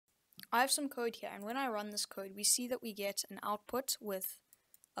I have some code here, and when I run this code, we see that we get an output with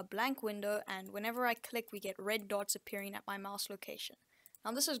a blank window, and whenever I click, we get red dots appearing at my mouse location.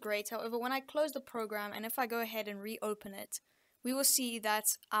 Now this is great. However, when I close the program, and if I go ahead and reopen it, we will see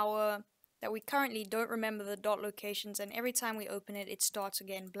that we currently don't remember the dot locations, and every time we open it, it starts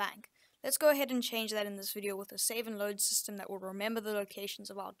again blank. Let's go ahead and change that in this video with a save and load system that will remember the locations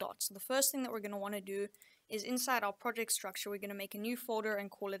of our dots. So the first thing that we're going to want to do is inside our project structure, we're going to make a new folder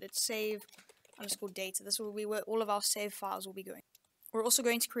and call it save_data. This will be where all of our save files will be going. We're also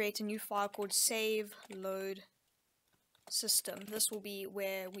going to create a new file called SaveLoadSystem. This will be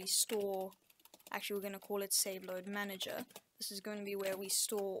where we store, actually we're going to call it SaveLoadManager. This is going to be where we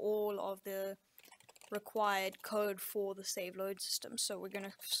store all of the required code for the save load system. So we're going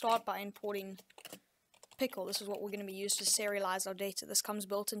to start by importing pickle. This is what we're going to be used to serialize our data. This comes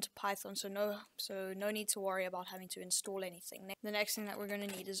built into Python, so no need to worry about having to install anything. The next thing that we're going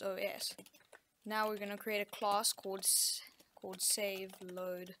to need is OS. Now we're going to create a class called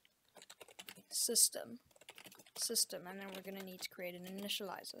SaveLoadSystem, and then we're going to need to create an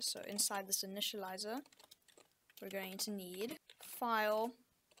initializer. So inside this initializer, we're going to need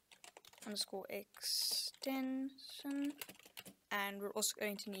file_extension, and we're also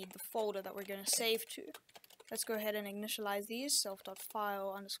going to need the folder that we're going to save to. Let's go ahead and initialize these.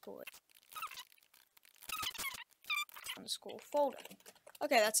 self.file_folder.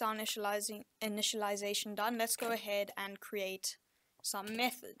 Okay, that's our initialization done. Let's go ahead and create some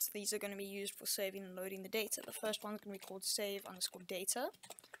methods. These are going to be used for saving and loading the data. The first one is going to be called save_data.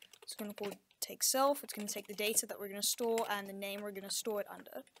 It's going to take self. It's going to take the data that we're going to store and the name we're going to store it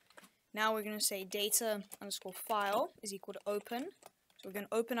under. Now we're going to say data_file is equal to open. So we're going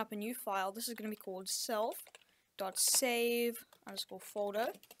to open up a new file. This is going to be called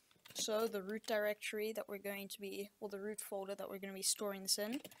self.save_folder. So the root directory that we're going to be, or the root folder that we're going to be storing this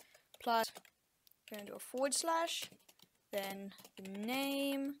in, plus we're going to do a /, then the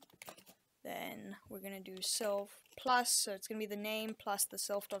name, then we're going to do self plus, so it's going to be the name plus the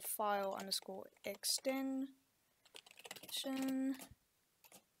self.file_extension.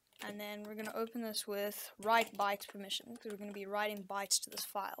 And then we're going to open this with write bytes permission, because we're going to be writing bytes to this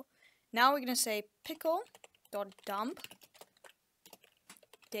file. Now we're going to say pickle.dump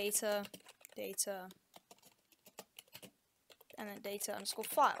data, and then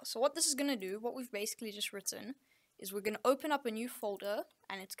data_file. So what this is going to do, what we've basically just written, is we're going to open up a new folder,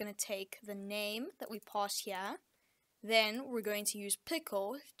 and it's going to take the name that we passed here. Then we're going to use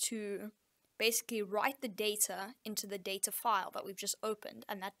pickle to basically write the data into the data file that we've just opened,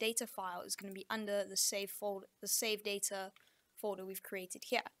 and that data file is going to be under the save data folder we've created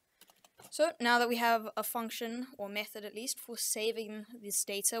here. So now that we have a function, or method at least, for saving this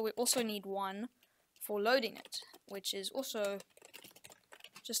data, we also need one for loading it, which is also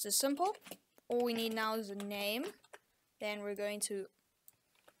just as simple. All we need now is a name. Then we're going to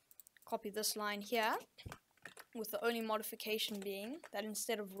copy this line here, with the only modification being that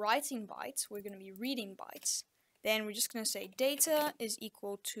instead of writing bytes, we're going to be reading bytes. Then we're just going to say data is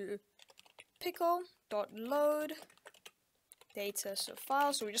equal to pickle.load data, so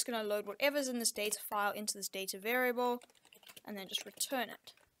file. So we're just going to load whatever's in this data file into this data variable, and then just return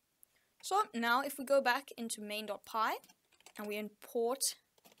it. So now if we go back into main.py and we import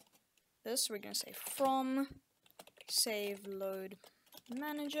this, we're going to say from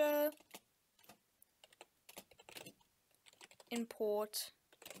SaveLoadManager import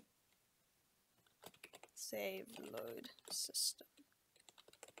SaveLoadSystem.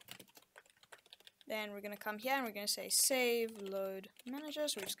 Then we're going to come here and we're going to say SaveLoadManager.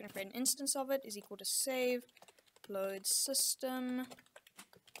 So we're just going to create an instance of it is equal to SaveLoadSystem.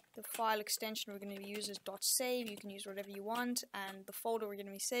 The file extension we're going to use is .save. You can use whatever you want, and the folder we're going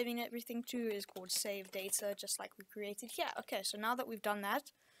to be saving everything to is called save data, just like we created here. Okay, so now that we've done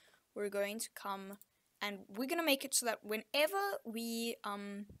that, we're going to come and we're going to make it so that whenever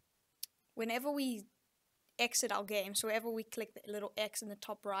we exit our game, so whenever we click the little X in the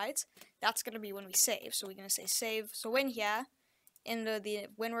top right, that's going to be when we save. So we're going to say save. So when here,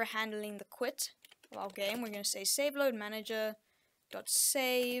 when we're handling the quit of our game, we're going to say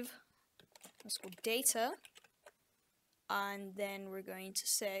SaveLoadManager.save, let's go data, and then we're going to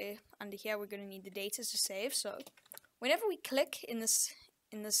say under here we're going to need the data to save. So whenever we click in this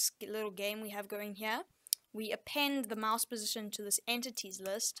little game we have going here, we append the mouse position to this entities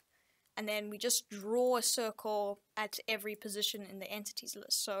list, and then we just draw a circle at every position in the entities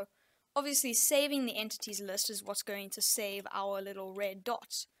list. So obviously saving the entities list is what's going to save our little red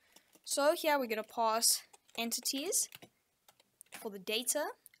dots. So here we're going to pass entities for the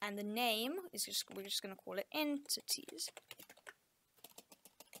data, and the name is we're just going to call it entities.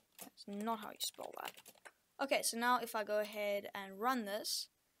 It's not how you spell that. Okay, so now if I go ahead and run this,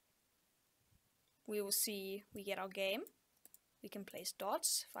 we will see we get our game. We can place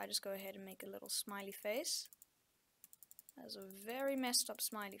dots. If I just go ahead and make a little smiley face. That's a very messed up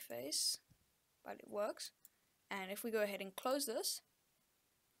smiley face, but it works. And if we go ahead and close this,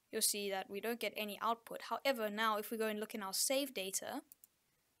 you'll see that we don't get any output. However, now if we go and look in our save data,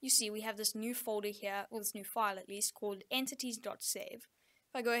 you see we have this new folder here, or this new file at least, called entities.save.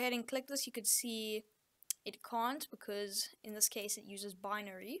 If I go ahead and click this, you could see it can't, because in this case it uses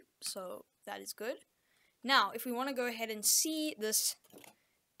binary, so that is good. Now, if we want to go ahead and see this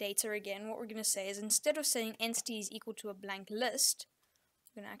data again, what we're going to say is, instead of saying entity is equal to a blank list,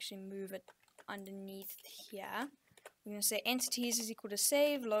 we're going to actually move it underneath here. We're going to say entities is equal to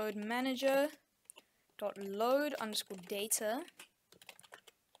SaveLoadManager dot load underscore data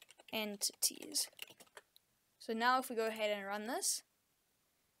entities. So now if we go ahead and run this,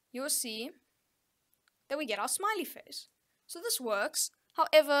 you'll see that we get our smiley face. So this works.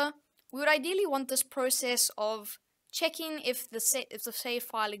 However, we would ideally want this process of checking if the save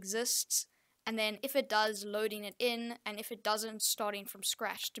file exists, and then if it does, loading it in, and if it doesn't, starting from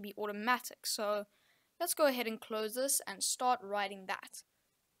scratch to be automatic. So let's go ahead and close this and start writing that.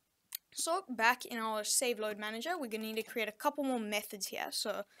 So back in our SaveLoadManager, we're going to need to create a couple more methods here.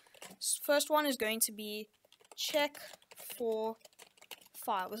 So first one is going to be check for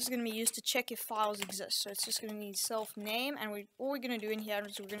file. This is going to be used to check if files exist. So it's just going to need self name, and all we're going to do in here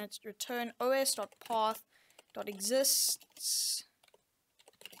is we're going to return os.path.exists,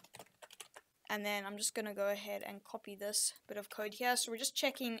 and then I'm just going to go ahead and copy this bit of code here. So we're just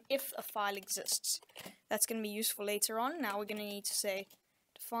checking if a file exists. That's going to be useful later on. Now we're going to need to say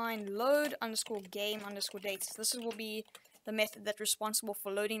define load underscore game underscore data. So this will be the method that's responsible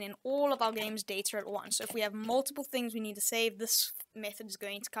for loading in all of our game's data at once. So if we have multiple things we need to save, this method is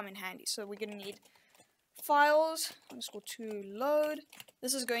going to come in handy. So we're going to need files underscore to load.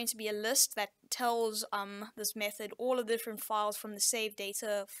 This is going to be a list that tells this method all of the different files from the save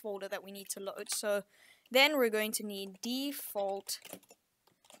data folder that we need to load. So then we're going to need default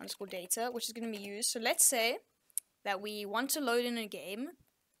underscore data, which is going to be used. So let's say that we want to load in a game.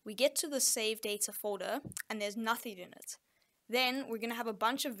 We get to the save data folder and there's nothing in it. Then we're going to have a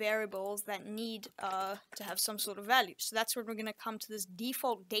bunch of variables that need to have some sort of value. So that's where we're going to come to this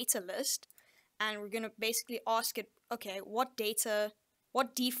default data list, and we're going to basically ask it, okay, what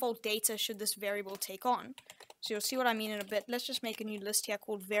default data should this variable take on? So you'll see what I mean in a bit. Let's just make a new list here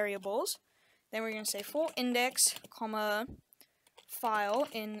called variables. Then we're going to say for index, comma, file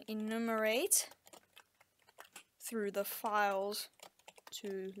in enumerate through the files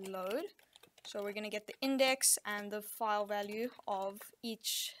to load. So we're going to get the index and the file value of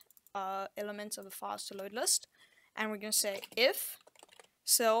each element of the files to load list. And we're going to say if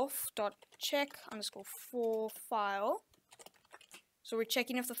self.check underscore for file. So we're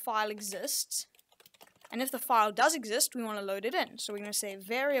checking if the file exists. And if the file does exist, we want to load it in. So we're going to say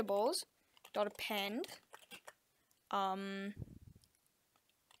variables.append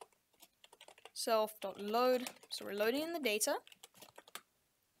self.load. So we're loading in the data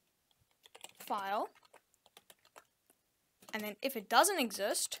file, and then if it doesn't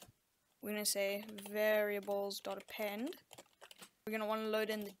exist, we're going to say variables.append. We're going to want to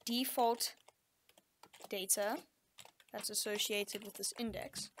load in the default data that's associated with this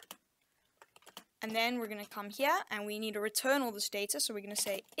index, and then we're going to come here and we need to return all this data. So we're going to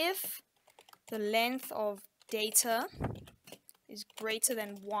say if the length of data is greater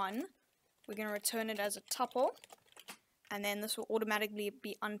than 1, we're going to return it as a tuple, and then this will automatically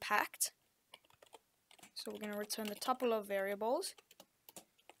be unpacked. So we're going to return the tuple of variables,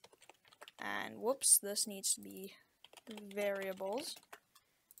 and whoops, this needs to be variables,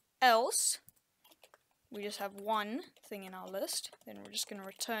 else we just have one thing in our list, then we're just going to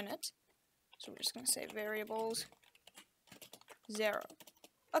return it. So we're just going to say variables 0.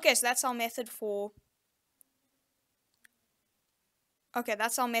 Okay, so that's our method for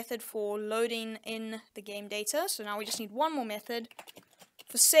loading in the game data. So now we just need one more method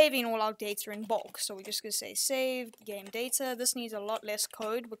for saving all our data in bulk. So we're just going to say save game data. This needs a lot less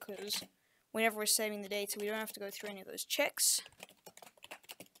code because whenever we're saving the data, we don't have to go through any of those checks.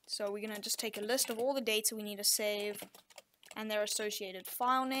 So we're going to just take a list of all the data we need to save and their associated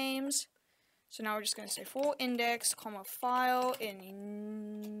file names. So now we're just going to say for index, comma, file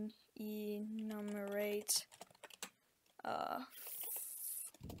in enumerate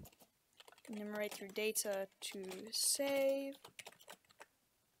through data to save.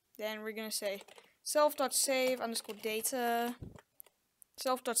 Then we're going to say self.save underscore data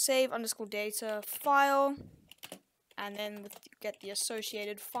file, and then with get the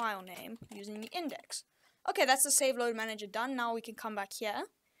associated file name using the index. Okay, that's the SaveLoadManager done. Now we can come back here,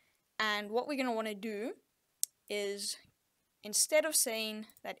 and what we're going to want to do is, instead of saying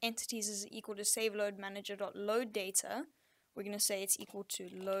that entities is equal to SaveLoadManager.loadData, we're going to say it's equal to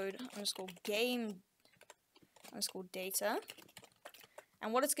load_game_data.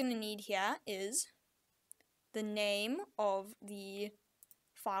 And what it's going to need here is the name of the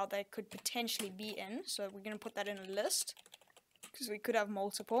file that it could potentially be in. So we're going to put that in a list, because we could have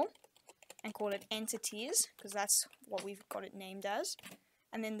multiple, and call it entities, because that's what we've got it named as.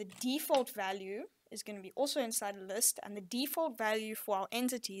 And then the default value is going to be also inside a list, and the default value for our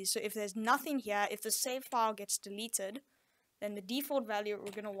entities, so if there's nothing here, if the save file gets deleted, then the default value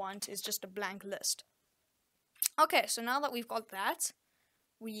we're going to want is just a blank list. Okay, so now that we've got that,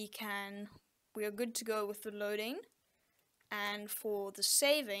 we are good to go with the loading. And for the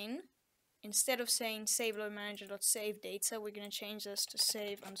saving, instead of saying SaveLoadManager.SaveData, we're going to change this to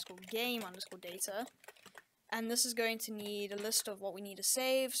save_game_data. And this is going to need a list of what we need to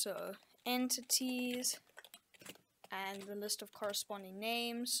save, so entities, and the list of corresponding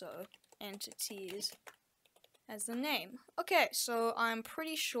names, so entities as the name. Okay, so I'm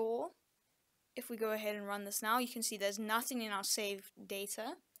pretty sure if we go ahead and run this now, you can see there's nothing in our save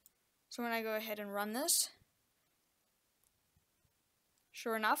data. So when I go ahead and run this,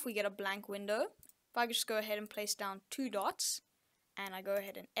 sure enough, we get a blank window. If I just go ahead and place down 2 dots, and I go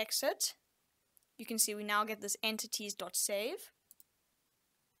ahead and exit, you can see we now get this entities.save,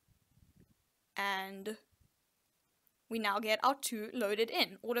 and we now get our 2 loaded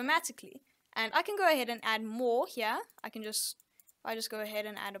in automatically. And I can go ahead and add more here. I just go ahead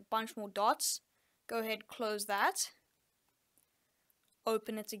and add a bunch more dots, go ahead, close that,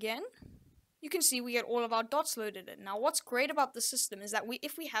 open it again. You can see we get all of our dots loaded in. Now what's great about the system is that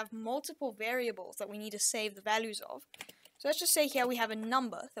if we have multiple variables that we need to save the values of, so let's just say here we have a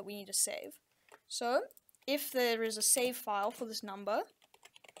number that we need to save. So if there is a save file for this number,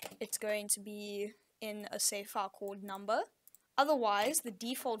 it's going to be in a save file called number. Otherwise, the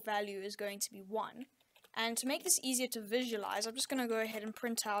default value is going to be 1. And to make this easier to visualize, I'm just going to go ahead and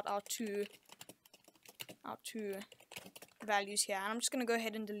print out our two values here. And I'm just going to go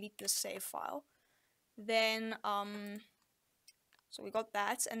ahead and delete this save file. Then, so we got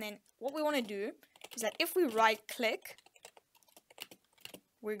that. And then what we want to do is that if we right click,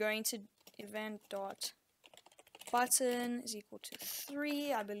 we're going to event.button is equal to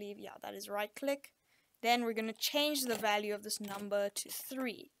 3, I believe. Yeah, that is right click. Then we're going to change the value of this number to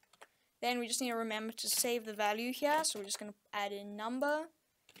 3. Then we just need to remember to save the value here. So we're just going to add in number.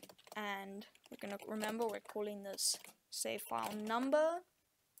 And we're going to remember we're calling this save file number.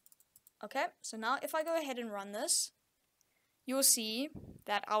 Okay, so now if I go ahead and run this, you'll see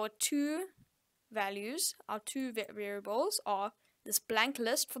that our 2 values, our 2 variables are this blank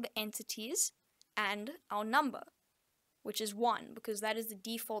list for the entities and our number, which is 1, because that is the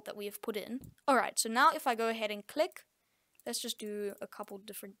default that we have put in. Alright, so now if I go ahead and click, let's just do a couple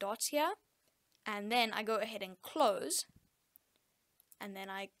different dots here, and then I go ahead and close, and then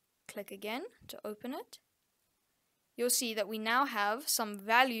I click again to open it. You'll see that we now have some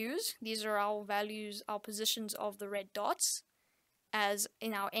values. These are our values, our positions of the red dots as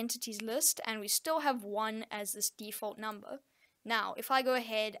in our entities list, and we still have 1 as this default number. Now, if I go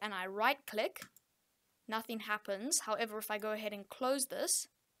ahead and I right click, nothing happens. However, if I go ahead and close this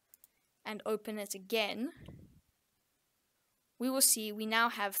and open it again, we will see we now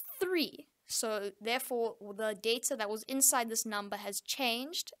have 3. So therefore, the data that was inside this number has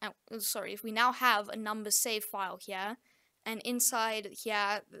changed. If we now have a number save file here, and inside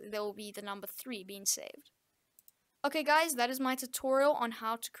here there will be the number 3 being saved. Okay guys, that is my tutorial on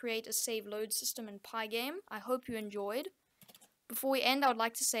how to create a save load system in Pygame. I hope you enjoyed. Before we end, I would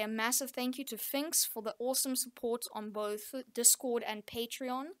like to say a massive thank you to Finks for the awesome support on both Discord and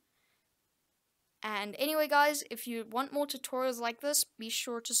Patreon. And anyway guys, if you want more tutorials like this, be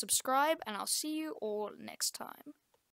sure to subscribe, and I'll see you all next time.